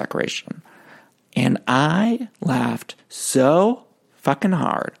Halloween decoration. And I laughed so fucking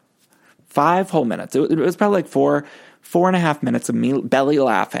hard. 5 whole minutes. It was probably like 4.5 minutes of me belly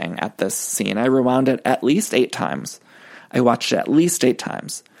laughing at this scene. I rewound it at least 8 times. I watched it at least 8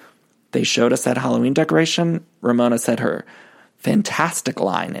 times. They showed us that Halloween decoration. Ramona said her fantastic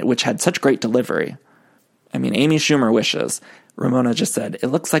line, which had such great delivery. I mean, Amy Schumer wishes. Ramona just said, it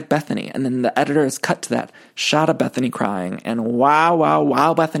looks like Bethany. And then the editors cut to that shot of Bethany crying. And wow, wow,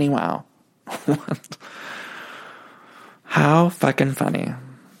 wow, Bethany, wow. How fucking funny.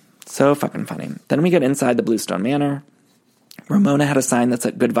 So fucking funny. Then we get inside the Bluestone Manor. Ramona had a sign that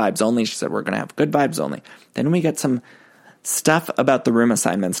said good vibes only. She said, we're going to have good vibes only. Then we get some stuff about the room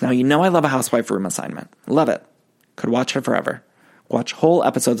assignments. Now, you know I love a housewife room assignment. Love it. Could watch it forever. Watch whole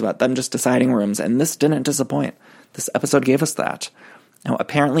episodes about them just deciding rooms, and this didn't disappoint. This episode gave us that. Now,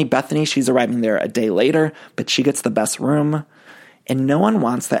 apparently, Bethany, she's arriving there a day later, but she gets the best room, and no one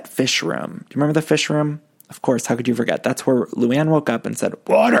wants that fish room. Do you remember the fish room? Of course, how could you forget? That's where Luann woke up and said,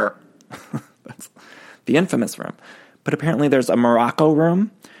 water! That's the infamous room. But apparently there's a Morocco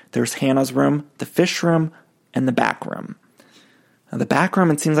room, there's Hannah's room, the fish room, and the back room. Now, the back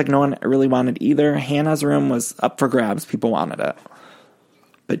room, it seems like no one really wanted either. Hannah's room was up for grabs. People wanted it.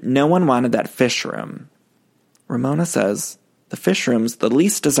 But no one wanted that fish room. Ramona says the fish room's the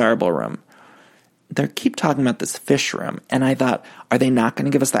least desirable room. They keep talking about this fish room, and I thought, are they not going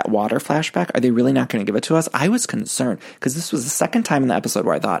to give us that water flashback? Are they really not going to give it to us? I was concerned, because this was the second time in the episode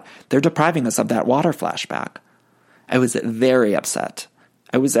where I thought, they're depriving us of that water flashback. I was very upset.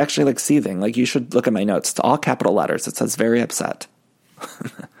 I was actually like seething. Like, you should look at my notes. It's all capital letters. It says very upset.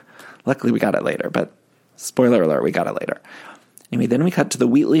 Luckily, we got it later, but spoiler alert, we got it later. Anyway, then we cut to the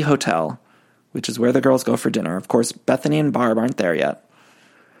Wheatley Hotel, which is where the girls go for dinner. Of course, Bethany and Barb aren't there yet.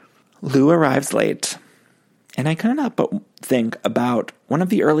 Lou arrives late, and I couldn't help but think about one of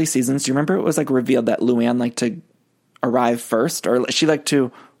the early seasons. Do you remember it was like revealed that Luann liked to arrive first, or she liked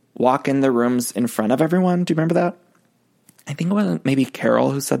to walk in the rooms in front of everyone? Do you remember that? I think it was maybe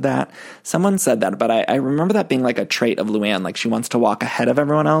Carol who said that. Someone said that, but I remember that being like a trait of Luann, like she wants to walk ahead of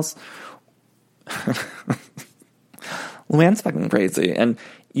everyone else. Luann's fucking crazy, and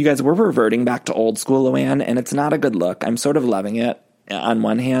you guys, we're reverting back to old school Luann, and it's not a good look. I'm sort of loving it on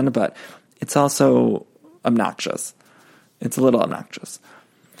one hand, but it's also obnoxious. It's a little obnoxious.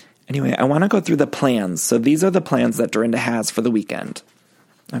 Anyway, I want to go through the plans. So these are the plans that Dorinda has for the weekend.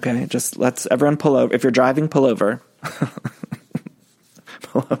 Okay, just let's everyone pull over. If you're driving, pull over.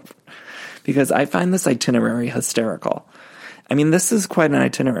 Pull over. Because I find this itinerary hysterical. I mean, this is quite an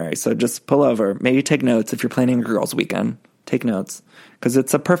itinerary, so just pull over. Maybe take notes if you're planning a girls' weekend. Take notes, because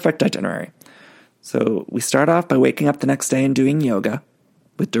it's a perfect itinerary. So we start off by waking up the next day and doing yoga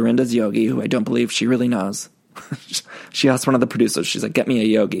with Dorinda's yogi, who I don't believe she really knows. She asked one of the producers, she's like, get me a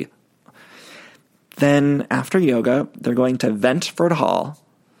yogi. Then after yoga, they're going to Ventford Hall,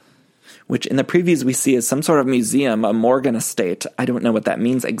 which in the previews we see is some sort of museum, a Morgan estate. I don't know what that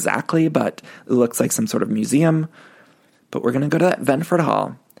means exactly, but it looks like some sort of museum. But we're going to go to that Ventford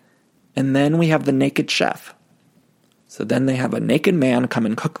Hall. And then we have the naked chef. So then they have a naked man come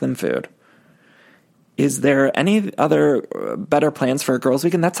and cook them food. Is there any other better plans for a girls'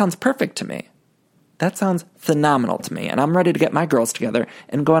 weekend? That sounds perfect to me. That sounds phenomenal to me. And I'm ready to get my girls together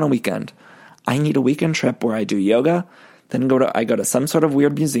and go on a weekend. I need a weekend trip where I do yoga, then I go to some sort of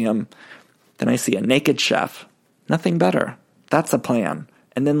weird museum, then I see a naked chef. Nothing better. That's a plan.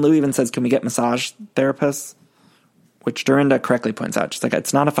 And then Lou even says, can we get massage therapists? Which Dorinda correctly points out. She's like,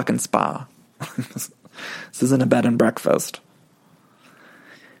 it's not a fucking spa. This isn't a bed and breakfast.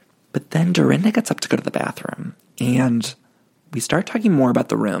 But then Dorinda gets up to go to the bathroom, and we start talking more about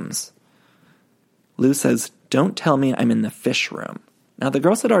the rooms. Lou says, don't tell me I'm in the fish room. Now, the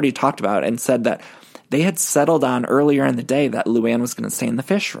girls had already talked about it and said that they had settled on earlier in the day that Luann was going to stay in the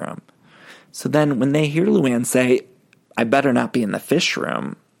fish room. So then when they hear Luann say, I better not be in the fish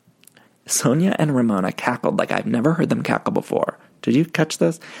room, Sonia and Ramona cackled like I've never heard them cackle before. Did you catch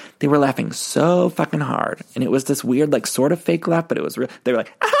this? They were laughing so fucking hard. And it was this weird, like, sort of fake laugh, but it was real. They were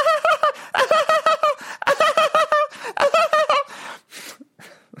like,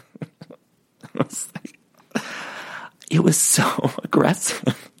 it was so aggressive.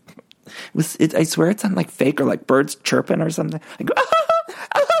 I swear it sounded like fake or like birds chirping or something. Like,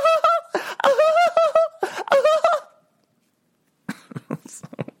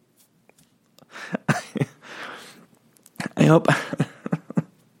 I hope.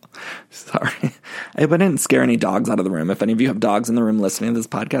 Sorry. I hope I didn't scare any dogs out of the room. If any of you have dogs in the room listening to this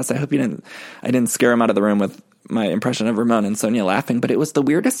podcast, I hope I didn't scare them out of the room with my impression of Ramona and Sonia laughing, but it was the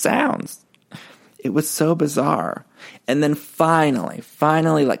weirdest sounds. It was so bizarre. And then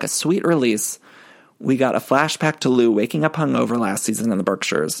finally, like a sweet release, we got a flashback to Lou waking up hungover last season in the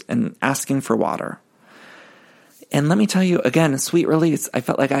Berkshires and asking for water. And let me tell you, again, a sweet release. I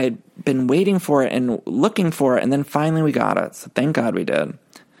felt like I had been waiting for it and looking for it, and then finally we got it. So thank God we did.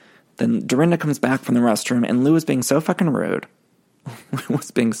 Then Dorinda comes back from the restroom, and Lou was being so fucking rude.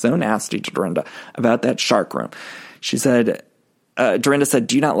 Was being so nasty to Dorinda about that shark room. She said, Dorinda said,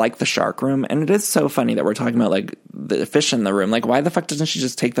 do you not like the shark room? And it is so funny that we're talking about, like, the fish in the room. Like, why the fuck doesn't she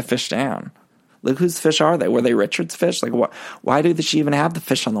just take the fish down? Like, whose fish are they? Were they Richard's fish? Like, why did she even have the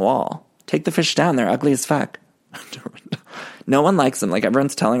fish on the wall? Take the fish down. They're ugly as fuck. No one likes them. Like,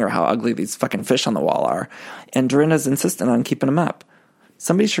 everyone's telling her how ugly these fucking fish on the wall are. And Dorinda's insistent on keeping them up.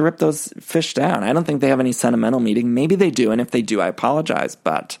 Somebody should rip those fish down. I don't think they have any sentimental meaning. Maybe they do, and if they do, I apologize.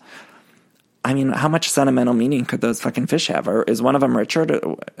 But, I mean, how much sentimental meaning could those fucking fish have? Or is one of them Richard?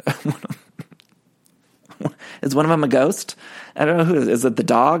 Is one of them a ghost? I don't know who. Is it the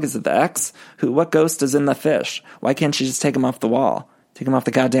dog? Is it the ex? What ghost is in the fish? Why can't she just take him off the wall? Take him off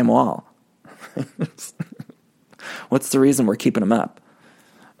the goddamn wall. What's the reason we're keeping him up?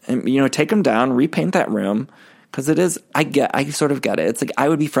 And, take him down, repaint that room. Because it is, I sort of get it. It's like, I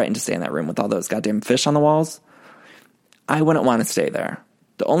would be frightened to stay in that room with all those goddamn fish on the walls. I wouldn't want to stay there.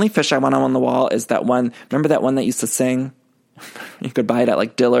 The only fish I want on the wall is that one, remember that one that used to sing? You could buy it at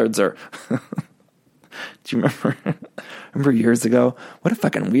like Dillard's or, do you remember years ago? What a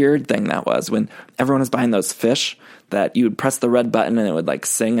fucking weird thing that was when everyone was buying those fish that you would press the red button and it would like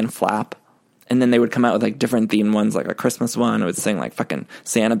sing and flap. And then they would come out with like different themed ones, like a Christmas one. It would sing like fucking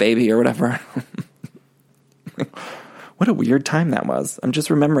Santa Baby or whatever. What a weird time that was. I'm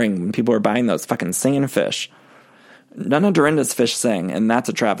just remembering when people were buying those fucking singing fish. None of Dorinda's fish sing, and that's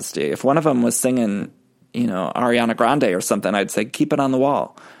a travesty. If one of them was singing, Ariana Grande or something, I'd say keep it on the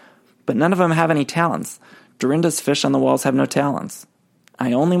wall. But none of them have any talents. Dorinda's fish on the walls have no talents.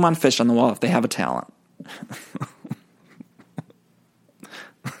 I only want fish on the wall if they have a talent.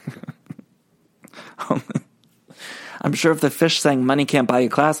 I'm sure if the fish sang Money Can't Buy You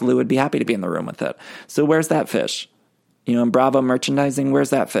Class, Lou would be happy to be in the room with it. So where's that fish? In Bravo merchandising,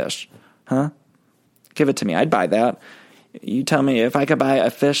 where's that fish? Huh? Give it to me. I'd buy that. You tell me, if I could buy a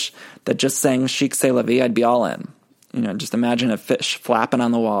fish that just sang Chic C'est La Vie, I'd be all in. Just imagine a fish flapping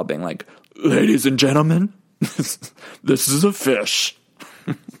on the wall being like, ladies and gentlemen, this is a fish.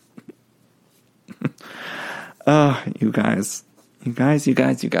 Oh, you guys.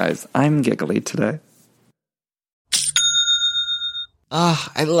 I'm giggly today.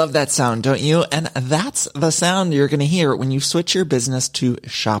 I love that sound, don't you? And that's the sound you're going to hear when you switch your business to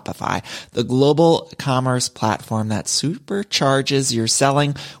Shopify, the global commerce platform that supercharges your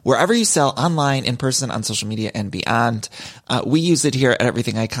selling wherever you sell, online, in person, on social media, and beyond. We use it here at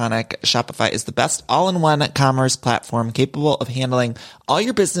Everything Iconic. Shopify is the best all-in-one commerce platform capable of handling all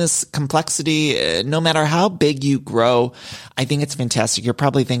your business complexity, no matter how big you grow. I think it's fantastic. You're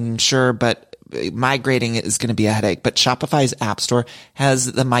probably thinking, sure, but migrating is going to be a headache, but Shopify's App Store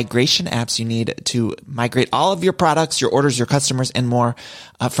has the migration apps you need to migrate all of your products, your orders, your customers, and more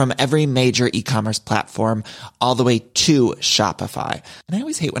from every major e-commerce platform all the way to Shopify. And I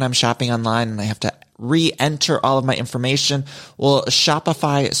always hate when I'm shopping online and I have to re-enter all of my information. Well,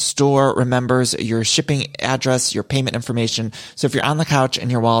 Shopify Store remembers your shipping address, your payment information. So if you're on the couch and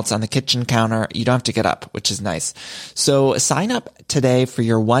your wallet's on the kitchen counter, you don't have to get up, which is nice. So sign up today for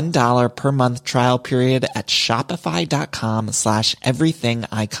your $1 per month trial period at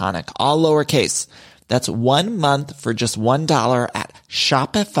shopify.com/everythingiconic, all lowercase. That's 1 month for just $1 at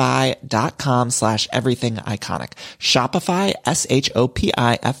shopify.com/everythingiconic. Shopify,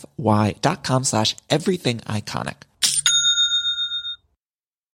 SHOPIFY.com/everythingiconic.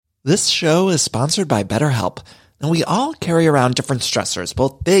 This show is sponsored by BetterHelp. And we all carry around different stressors,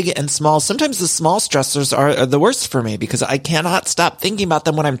 both big and small. Sometimes the small stressors are the worst for me because I cannot stop thinking about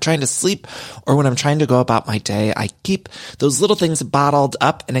them when I'm trying to sleep or when I'm trying to go about my day. I keep those little things bottled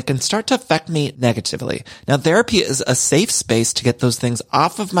up and it can start to affect me negatively. Now, therapy is a safe space to get those things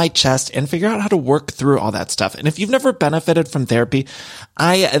off of my chest and figure out how to work through all that stuff. And if you've never benefited from therapy,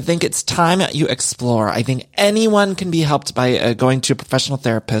 I think it's time you explore. I think anyone can be helped by going to a professional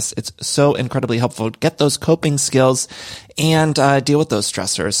therapist. It's so incredibly helpful to get those coping skills and deal with those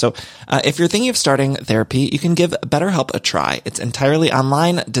stressors. So if you're thinking of starting therapy, you can give BetterHelp a try. It's entirely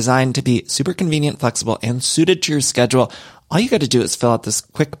online, designed to be super convenient, flexible, and suited to your schedule. All you got to do is fill out this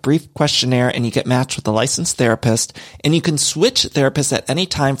quick, brief questionnaire and you get matched with a licensed therapist, and you can switch therapists at any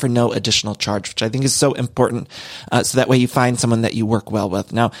time for no additional charge, which I think is so important. So that way you find someone that you work well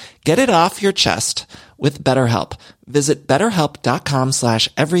with. Now, get it off your chest with BetterHelp. Visit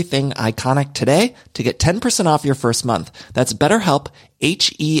BetterHelp.com/everythingiconic today to get 10% off your first month. That's BetterHelp,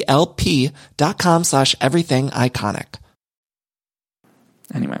 HELP.com/everythingiconic.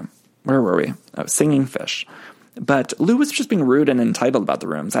 Anyway, where were we? Oh, singing fish. But Lou was just being rude and entitled about the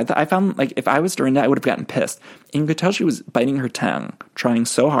rooms. I found, like, if I was Dorinda, I would have gotten pissed. And you could tell she was biting her tongue, trying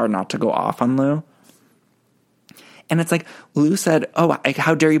so hard not to go off on Lou. And it's like, Lou said, oh,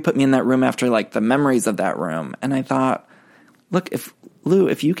 how dare you put me in that room after, like, the memories of that room. And I thought, look, if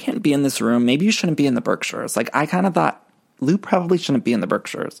you can't be in this room, maybe you shouldn't be in the Berkshires. Like, I kind of thought Lou probably shouldn't be in the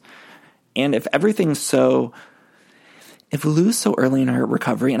Berkshires. And if Lou's so early in her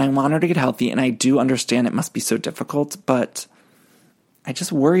recovery, and I want her to get healthy, and I do understand it must be so difficult, but I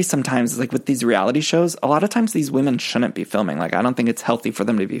just worry sometimes, like with these reality shows, a lot of times these women shouldn't be filming. Like, I don't think it's healthy for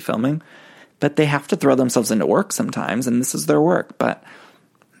them to be filming, but they have to throw themselves into work sometimes, and this is their work. But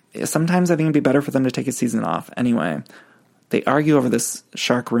sometimes I think it'd be better for them to take a season off. Anyway, they argue over this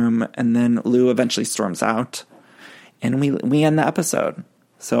shark room, and then Lou eventually storms out, and we end the episode.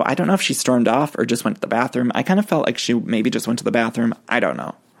 So I don't know if she stormed off or just went to the bathroom. I kind of felt like she maybe just went to the bathroom. I don't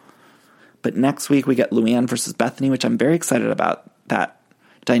know. But next week we get Luann versus Bethany, which I'm very excited about that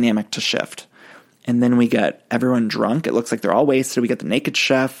dynamic to shift. And then we get everyone drunk. It looks like they're all wasted. We get the naked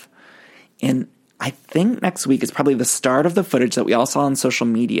chef. And I think next week is probably the start of the footage that we all saw on social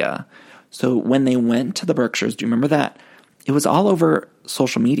media. So when they went to the Berkshires, do you remember that? It was all over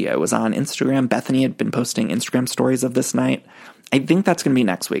social media. It was on Instagram. Bethany had been posting Instagram stories of this night. I think that's going to be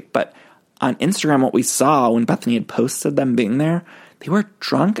next week. But on Instagram, what we saw when Bethany had posted them being there, they were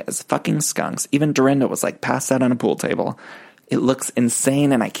drunk as fucking skunks. Even Dorinda was like passed out on a pool table. It looks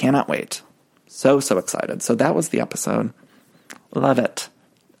insane, and I cannot wait. So excited. So that was the episode. Love it.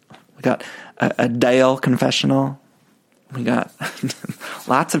 We got a Dale confessional. We got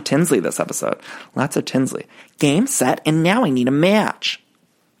lots of Tinsley this episode. Lots of Tinsley. Game, set, and now I need a match.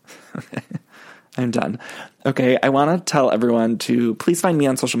 I'm done. Okay, I want to tell everyone to please find me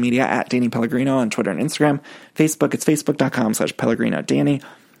on social media at Danny Pellegrino on Twitter and Instagram. Facebook, it's facebook.com/PellegrinoDanny.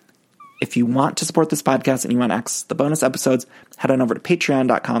 If you want to support this podcast and you want to access the bonus episodes, head on over to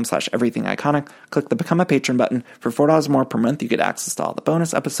patreon.com/everythingiconic. Click the Become a Patron button. For $4 more per month, you get access to all the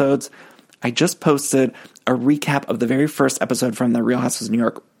bonus episodes. I just posted a recap of the very first episode from the Real Housewives of New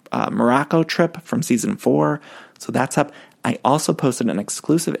York Morocco trip from season 4. So that's up. I also posted an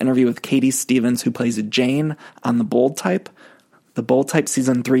exclusive interview with Katie Stevens, who plays Jane on The Bold Type. The Bold Type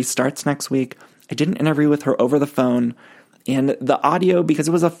season 3 starts next week. I did an interview with her over the phone, and the audio, because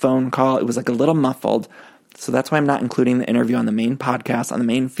it was a phone call, it was like a little muffled. So that's why I'm not including the interview on the main podcast, on the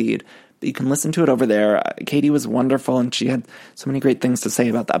main feed. But you can listen to it over there. Katie was wonderful, and she had so many great things to say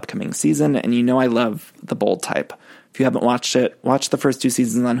about the upcoming season. And you know I love The Bold Type. If you haven't watched it, watch the first 2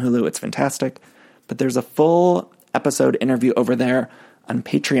 seasons on Hulu. It's fantastic. But there's a full episode interview over there on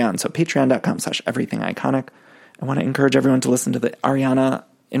Patreon. So patreon.com/everythingiconic. I want to encourage everyone to listen to the Ariana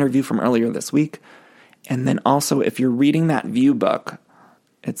interview from earlier this week. And then also, if you're reading that View book,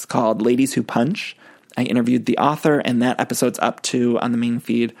 it's called Ladies Who Punch. I interviewed the author, and that episode's up too on the main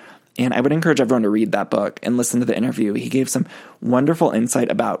feed. And I would encourage everyone to read that book and listen to the interview. He gave some wonderful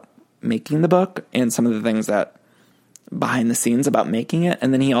insight about making the book and some of the things that behind the scenes about making it.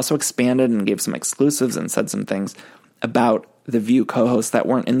 And then he also expanded and gave some exclusives and said some things about the View co-hosts that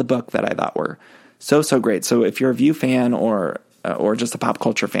weren't in the book that I thought were so great. So if you're a View fan or just a pop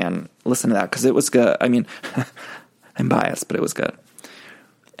culture fan, listen to that, because it was good. I mean, I'm biased, but it was good.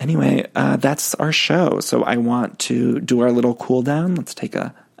 Anyway, that's our show. So I want to do our little cool down. Let's take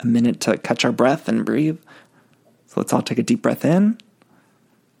a minute to catch our breath and breathe. So let's all take a deep breath in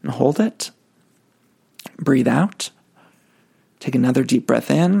and hold it. Breathe out. Take another deep breath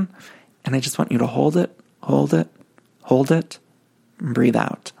in, and I just want you to hold it, hold it, hold it, and breathe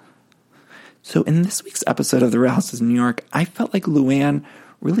out. So in this week's episode of The Real Housewives of New York, I felt like Luann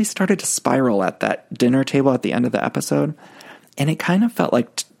really started to spiral at that dinner table at the end of the episode. And it kind of felt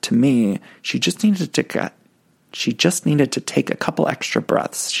like, to me, she just needed to take a couple extra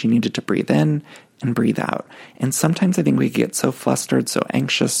breaths. She needed to breathe in and breathe out. And sometimes I think we get so flustered, so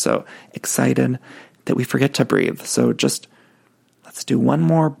anxious, so excited that we forget to breathe. So just let's do one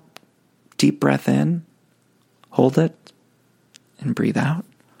more deep breath in, hold it, and breathe out.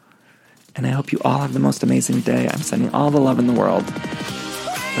 And I hope you all have the most amazing day. I'm sending all the love in the world.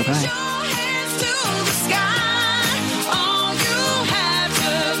 Bye-bye.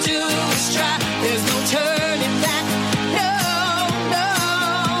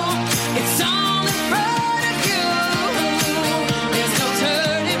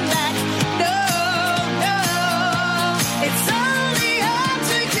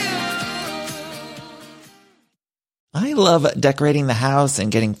 I love decorating the house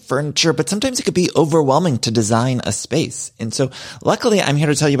and getting furniture, but sometimes it could be overwhelming to design a space. And so luckily, I'm here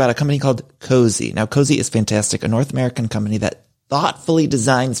to tell you about a company called Cozy. Now, Cozy is fantastic, a North American company that thoughtfully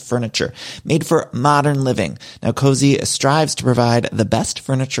designs furniture made for modern living. Now, Cozy strives to provide the best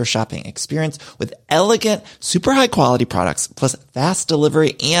furniture shopping experience with elegant, super high quality products, plus fast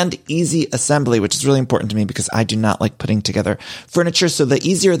delivery and easy assembly, which is really important to me because I do not like putting together furniture. So the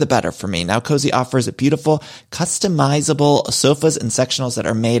easier, the better for me. Now, Cozy offers beautiful, customizable sofas and sectionals that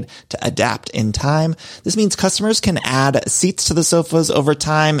are made to adapt in time. This means customers can add seats to the sofas over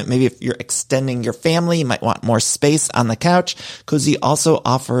time. Maybe if you're extending your family, you might want more space on the couch. Cozy also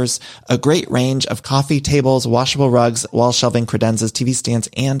offers a great range of coffee tables, washable rugs, wall shelving, credenzas, TV stands,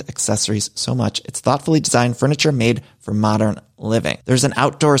 and accessories. So much. It's thoughtfully designed furniture made for modern living. There's an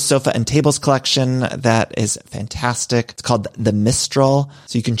outdoor sofa and tables collection that is fantastic. It's called the Mistral.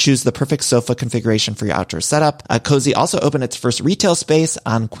 So you can choose the perfect sofa configuration for your outdoor setup. Cozy also opened its first retail space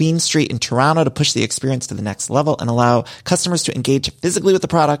on Queen Street in Toronto to push the experience to the next level and allow customers to engage physically with the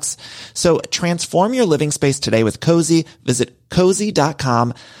products. So transform your living space today with Cozy. Visit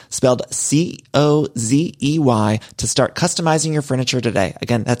cozy.com, spelled COZEY, to start customizing your furniture today.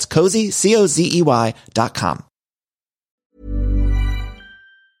 Again, that's Cozy, COZEY.com.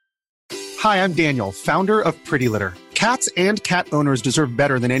 Hi, I'm Daniel, founder of Pretty Litter. Cats and cat owners deserve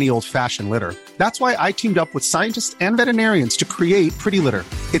better than any old-fashioned litter. That's why I teamed up with scientists and veterinarians to create Pretty Litter.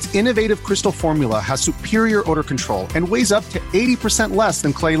 Its innovative crystal formula has superior odor control and weighs up to 80% less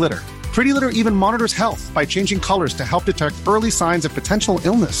than clay litter. Pretty Litter even monitors health by changing colors to help detect early signs of potential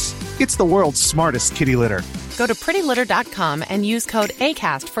illness. It's the world's smartest kitty litter. Go to prettylitter.com and use code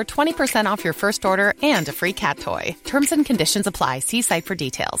ACAST for 20% off your first order and a free cat toy. Terms and conditions apply. See site for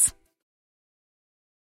details.